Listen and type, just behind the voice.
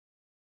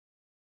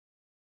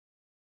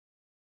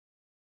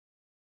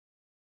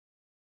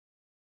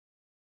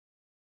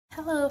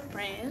Hello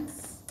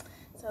friends,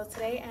 so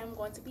today I'm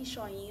going to be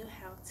showing you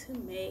how to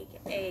make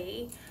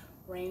a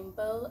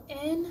rainbow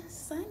and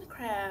sun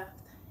craft.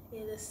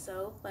 It is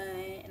so fun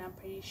and I'm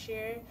pretty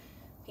sure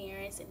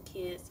parents and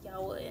kids,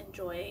 y'all will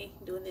enjoy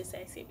doing this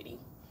activity.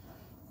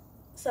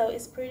 So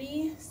it's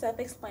pretty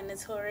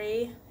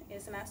self-explanatory,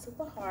 it's not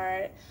super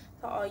hard.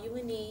 So all you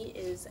would need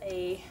is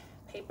a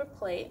paper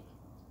plate.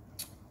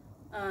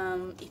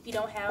 If you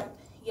don't have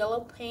yellow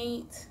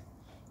paint,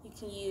 you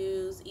can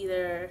use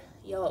either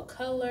yellow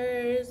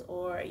colors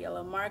or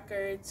yellow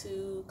marker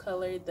to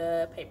color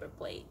the paper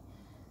plate.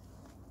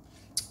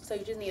 So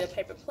you just need a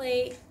paper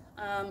plate,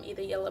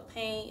 either yellow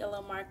paint,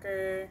 yellow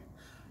marker,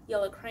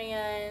 yellow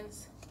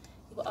crayons.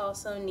 You will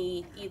also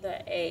need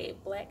either a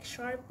black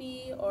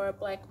Sharpie or a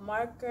black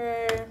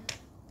marker,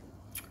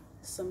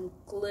 some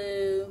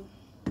glue,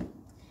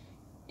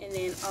 and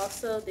then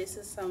also this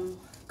is some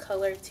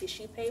colored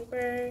tissue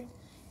paper.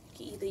 You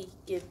can either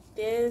get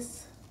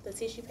this, the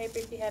tissue paper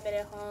if you have it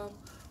at home,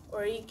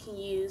 or you can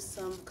use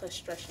some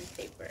construction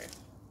paper.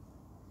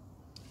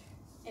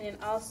 And then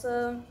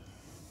also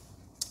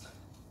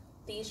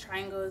these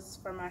triangles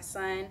for my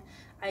son,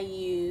 I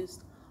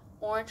used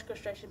orange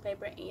construction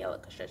paper and yellow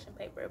construction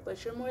paper,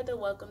 but you're more than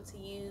welcome to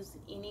use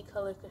any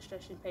color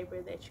construction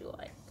paper that you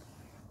like.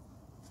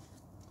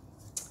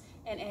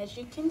 And as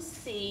you can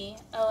see,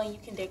 and you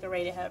can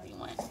decorate it however you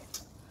want.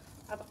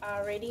 I've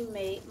already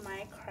made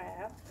my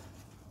craft,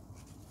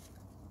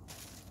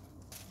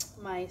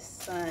 my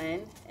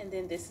sun, and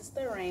then this is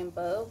the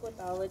rainbow with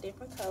all the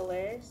different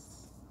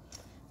colors.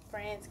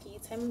 Friends, can you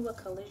tell me what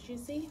colors you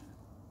see?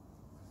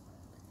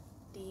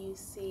 Do you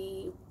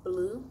see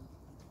blue?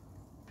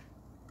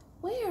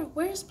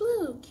 Where's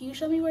blue? Can you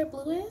show me where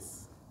blue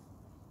is?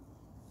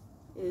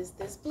 Is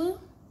this blue?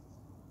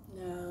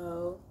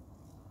 No.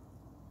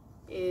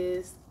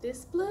 Is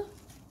this blue?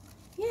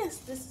 Yes,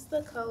 this is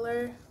the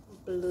color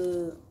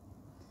blue.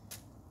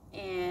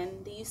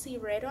 And do you see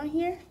red on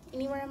here?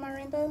 Anywhere in my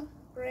rainbow?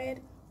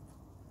 Red?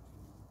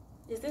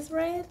 Is this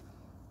red?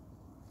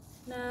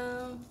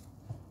 No.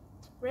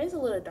 Red's a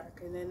little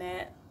darker than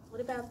that. What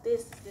about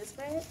this? Is this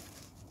red?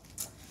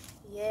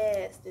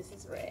 Yes, this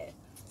is red.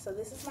 So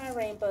this is my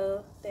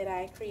rainbow that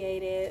I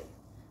created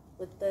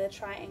with the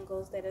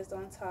triangles that is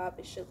on top.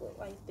 It should look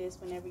like this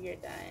whenever you're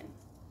done.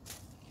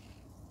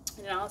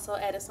 And I also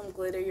added some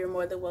glitter. You're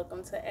more than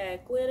welcome to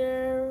add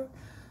glitter,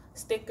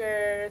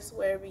 stickers,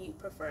 wherever you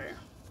prefer.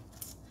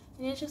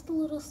 And it's just a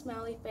little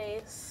smiley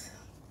face.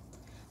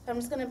 I'm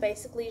just going to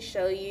basically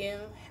show you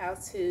how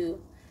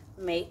to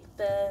make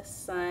the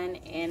sun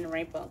and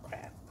rainbow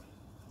craft.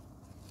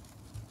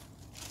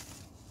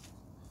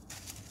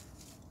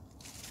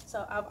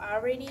 So I've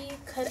already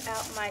cut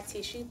out my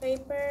tissue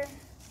paper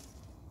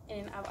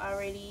and I've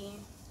already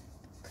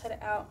cut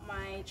out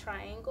my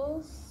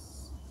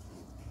triangles,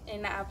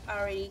 and I've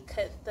already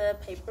cut the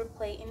paper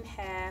plate in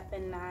half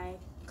and I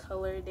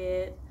colored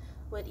it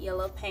with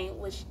yellow paint,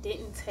 which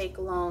didn't take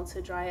long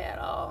to dry at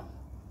all.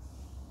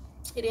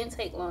 It didn't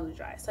take long to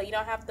dry, so you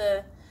don't have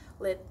to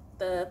let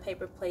the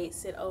paper plate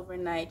sit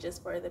overnight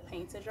just for the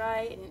paint to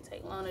dry. It didn't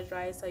take long to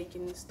dry, so you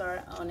can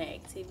start on the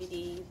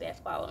activity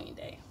that following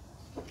day.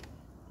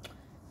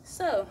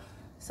 So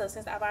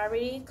since I've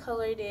already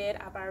colored it,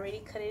 I've already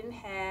cut it in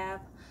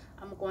half,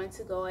 I'm going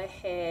to go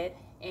ahead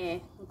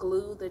and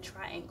glue the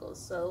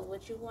triangles. So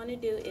what you want to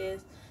do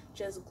is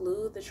just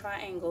glue the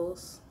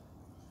triangles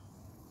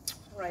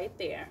right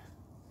there.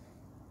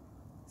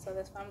 So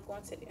that's what I'm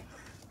going to do.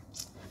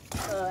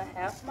 So I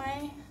have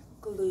my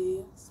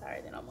glue.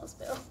 Sorry, that almost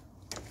fell.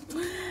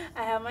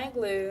 I have my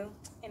glue,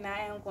 and I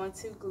am going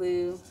to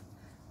glue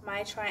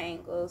my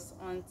triangles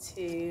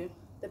onto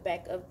the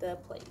back of the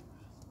plate.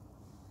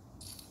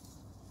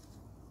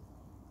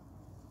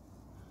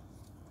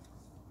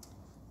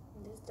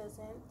 And this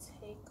doesn't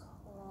take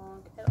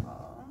long at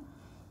all.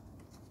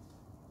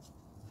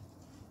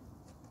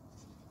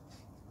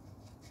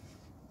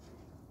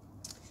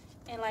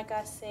 And like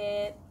I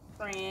said,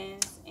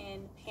 friends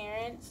and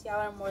parents, y'all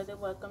are more than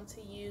welcome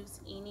to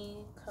use any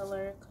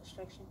color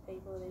construction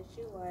paper that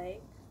you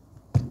like.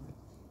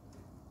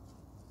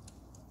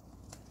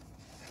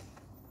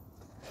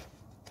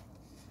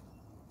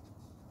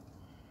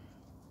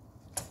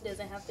 It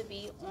doesn't have to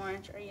be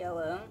orange or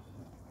yellow.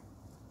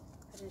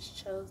 I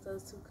just chose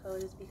those two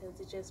colors because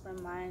it just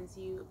reminds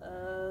you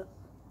of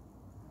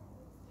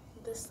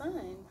the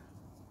sun.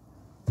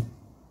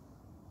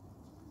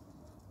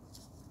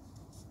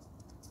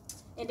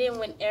 And then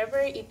whenever,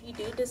 if you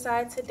do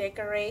decide to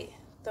decorate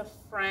the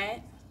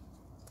front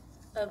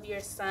of your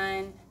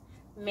sun,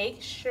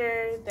 make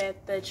sure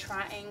that the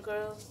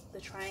triangles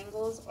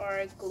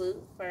are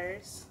glued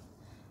first,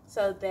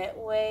 so that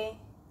way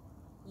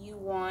you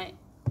won't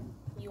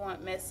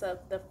mess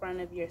up the front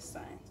of your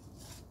sun.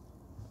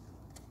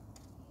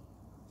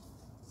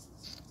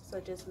 So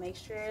just make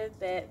sure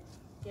that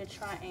your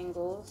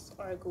triangles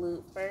are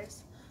glued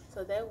first,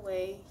 so that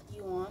way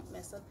you won't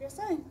mess up your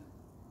sun.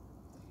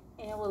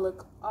 And it will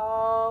look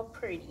all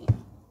pretty.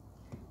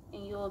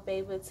 And you will be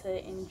able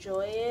to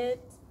enjoy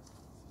it,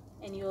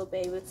 and you will be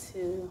able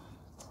to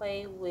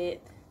play with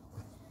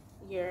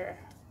your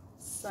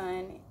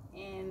sun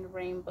and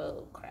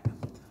rainbow craft.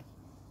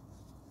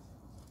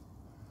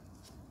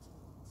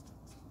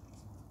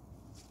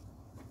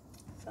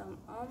 So I'm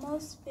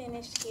almost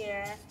finished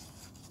here.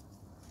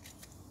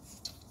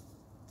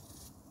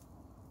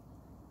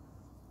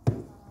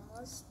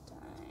 Almost done.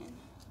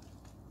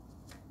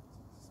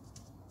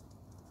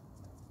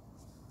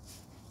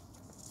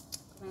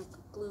 I'm going to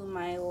glue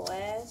my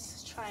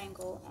last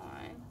triangle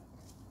on.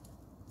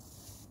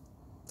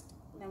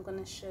 And I'm going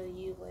to show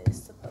you what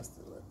it's supposed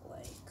to look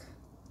like.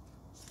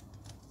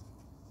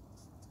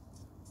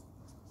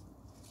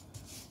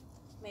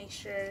 Make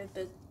sure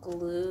the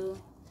glue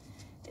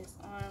is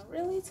on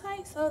really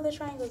tight so the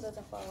triangle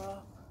doesn't fall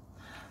off.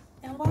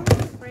 And while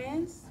my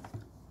friends,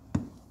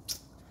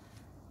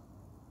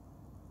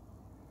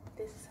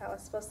 this is how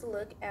it's supposed to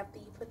look after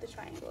you put the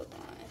triangles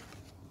on.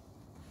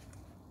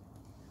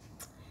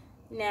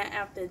 Now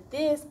after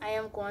this, I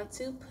am going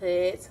to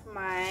put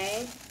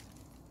I'm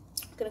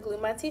gonna glue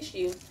my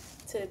tissue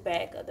to the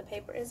back of the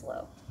paper as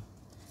well.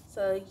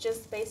 So you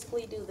just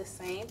basically do the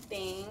same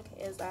thing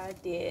as I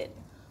did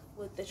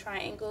with the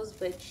triangles,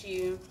 but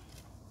you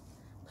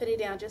put it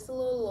down just a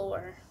little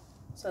lower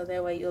so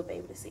that way you'll be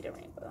able to see the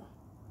rainbow.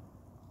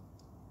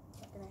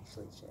 I can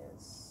actually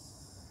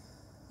just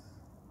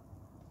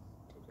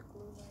do the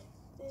glue like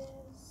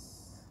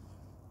this.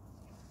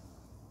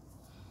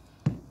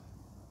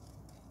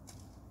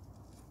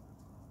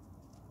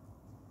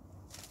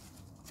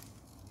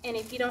 And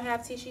if you don't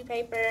have tissue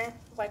paper,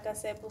 like I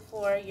said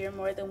before, you're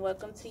more than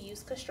welcome to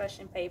use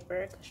construction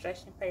paper.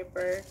 Construction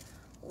paper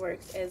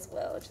works as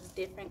well, just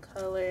different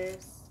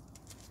colors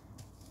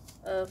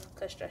of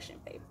construction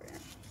paper.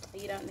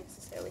 You don't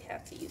necessarily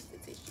have to use the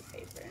tissue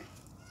paper,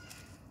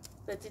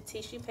 but the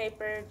tissue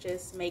paper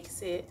just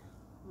makes it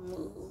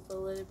move a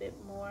little bit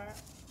more.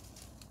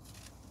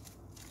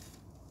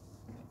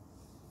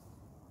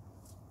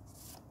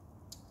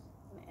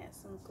 I'm gonna add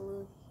some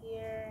glue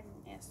here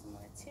and add some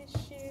more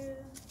tissue.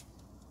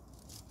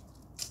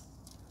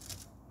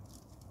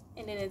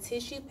 And then the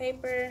tissue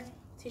paper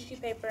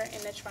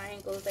and the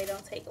triangles, they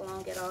don't take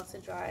long at all to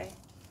dry.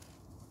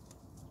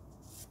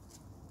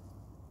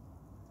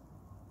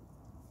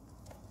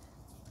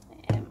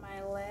 Add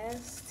my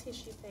last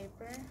tissue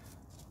paper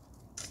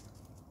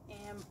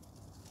and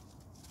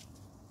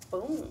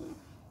boom,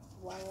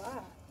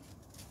 voila.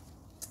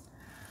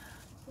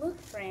 Look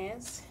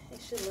friends,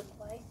 it should look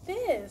like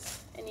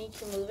this. And you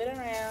can move it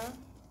around.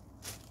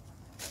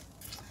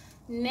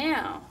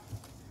 Now,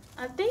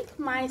 I think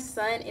my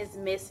sun is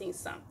missing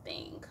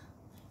something.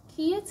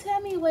 Can you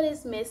tell me what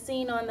is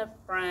missing on the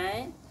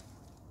front?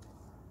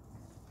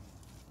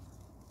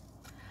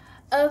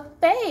 A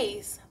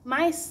face.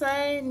 My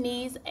sun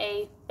needs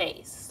a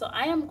face. So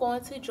I am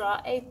going to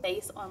draw a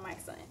face on my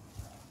sun.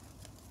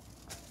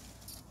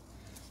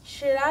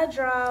 Should I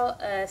draw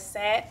a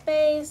sad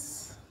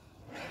face?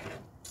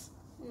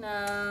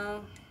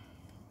 No.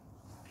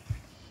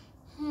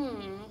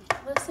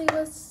 Let's see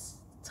what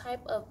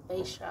type of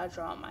face should I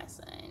draw on my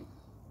sun.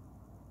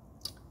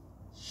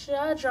 Should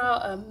I draw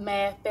a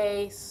mad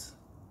face?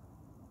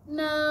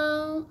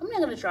 No, I'm not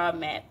gonna draw a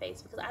mad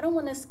face because I don't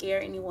want to scare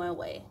anyone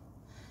away.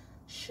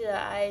 Should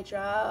I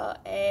draw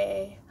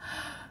a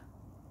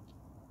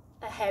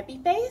happy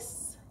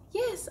face?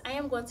 Yes, I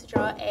am going to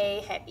draw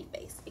a happy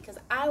face because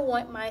I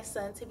want my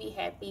son to be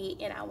happy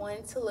and I want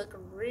it to look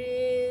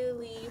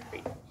really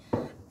pretty.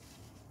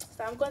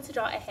 So I'm going to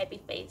draw a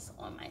happy face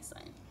on my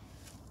son.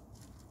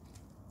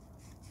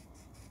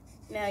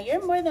 Now,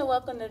 you're more than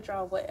welcome to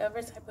draw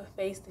whatever type of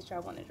face that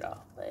y'all want to draw,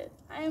 but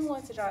I am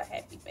going to draw a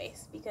happy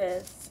face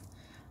because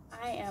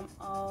I am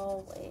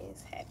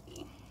always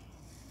happy.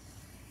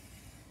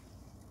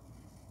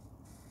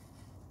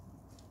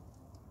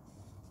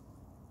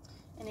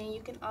 And then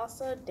you can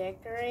also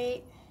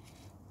decorate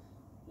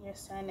your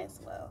sun as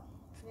well.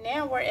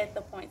 Now we're at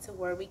the point to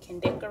where we can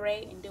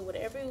decorate and do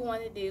whatever we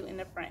want to do in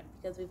the front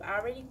because we've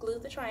already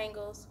glued the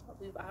triangles,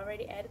 we've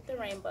already added the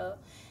rainbow.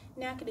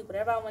 Now I can do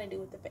whatever I want to do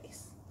with the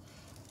face.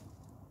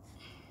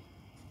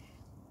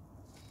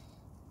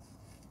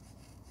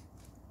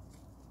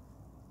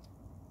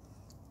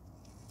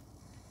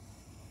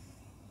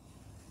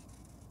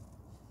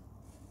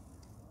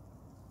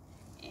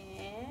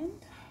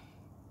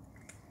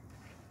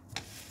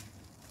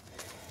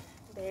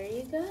 There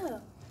you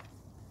go.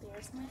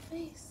 There's my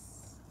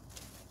face.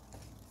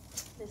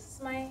 This is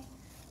my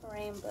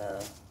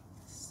rainbow.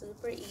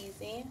 Super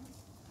easy.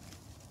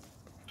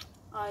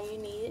 All you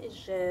need is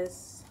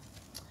just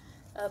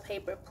a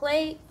paper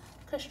plate,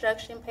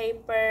 construction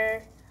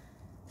paper,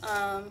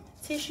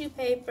 tissue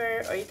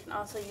paper, or you can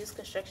also use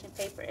construction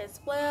paper as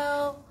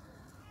well,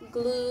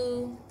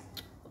 glue,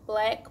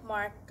 black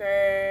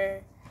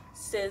marker,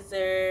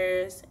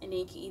 scissors, and then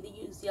you can either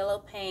use yellow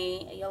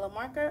paint, a yellow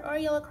marker, or a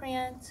yellow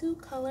crayon to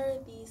color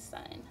the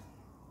sun.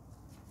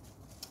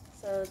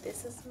 So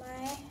this is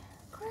my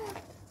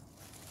craft.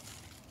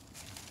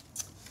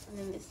 And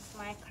then this is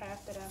my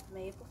craft that I've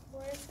made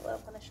before as well.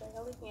 I'm going to show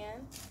y'all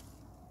again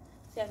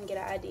so y'all can get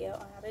an idea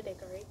on how to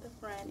decorate the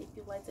front if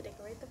you like to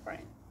decorate the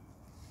front.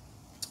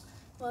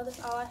 well,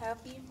 that's all I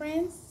have for you,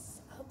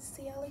 friends. I hope to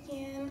see y'all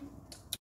again.